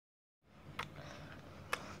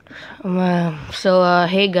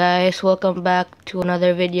Hey guys, welcome back to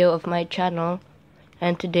another video of my channel.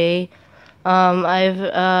 And today,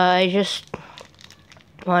 I just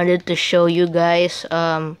wanted to show you guys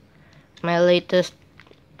my latest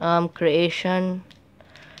creation.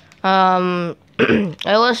 I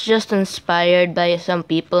was just inspired by some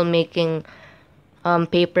people making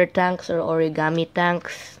paper tanks or origami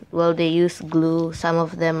tanks. Well, they use glue. Some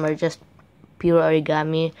of them are just pure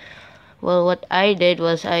origami. Well, what I did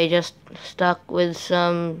was I just stuck with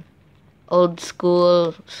some old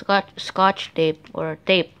school scotch tape, or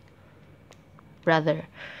tape rather.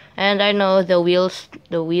 And I know the wheels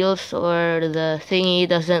or the thingy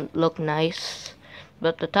doesn't look nice,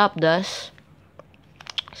 but the top does.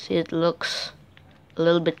 See, it looks a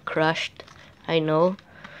little bit crushed, I know.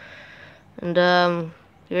 And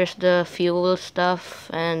here's the fuel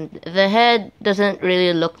stuff, and the head doesn't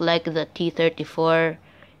really look like the T-34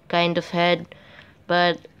 kind of head,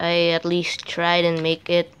 but I at least tried and made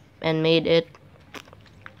it.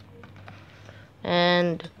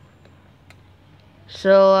 And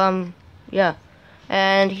so yeah,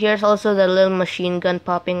 and here's also the little machine gun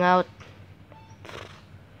popping out.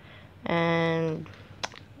 And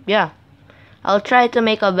yeah, I'll try to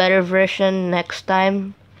make a better version next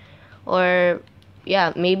time, or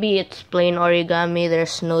yeah, maybe it's plain origami,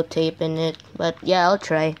 there's no tape in it, but yeah, I'll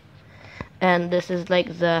try. And this is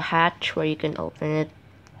like the hatch where you can open it.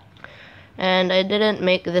 And I didn't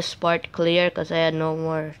make this part clear because I had no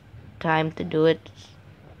more time to do it.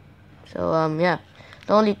 So yeah, it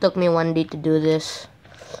only took me one day to do this.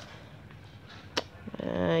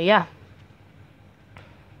 Yeah,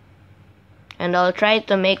 and I'll try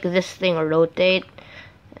to make this thing rotate,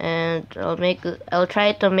 and I'll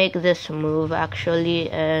try to make this move actually.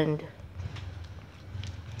 And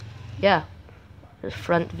yeah, the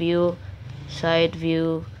front view, side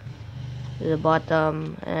view, the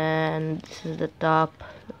bottom, and this is the top,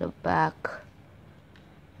 the back,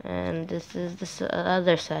 and this is the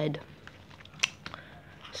other side.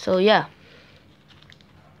 So yeah,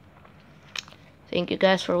 thank you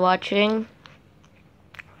guys for watching.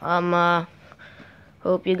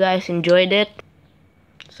 Hope you guys enjoyed it.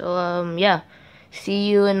 So yeah, see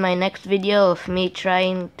you in my next video of me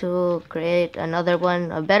trying to create another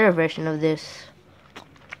one, a better version of this.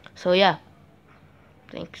 So yeah,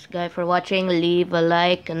 thanks guys for watching. Leave a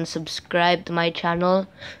like and subscribe to my channel.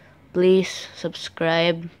 Please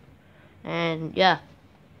subscribe. And yeah,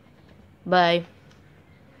 bye.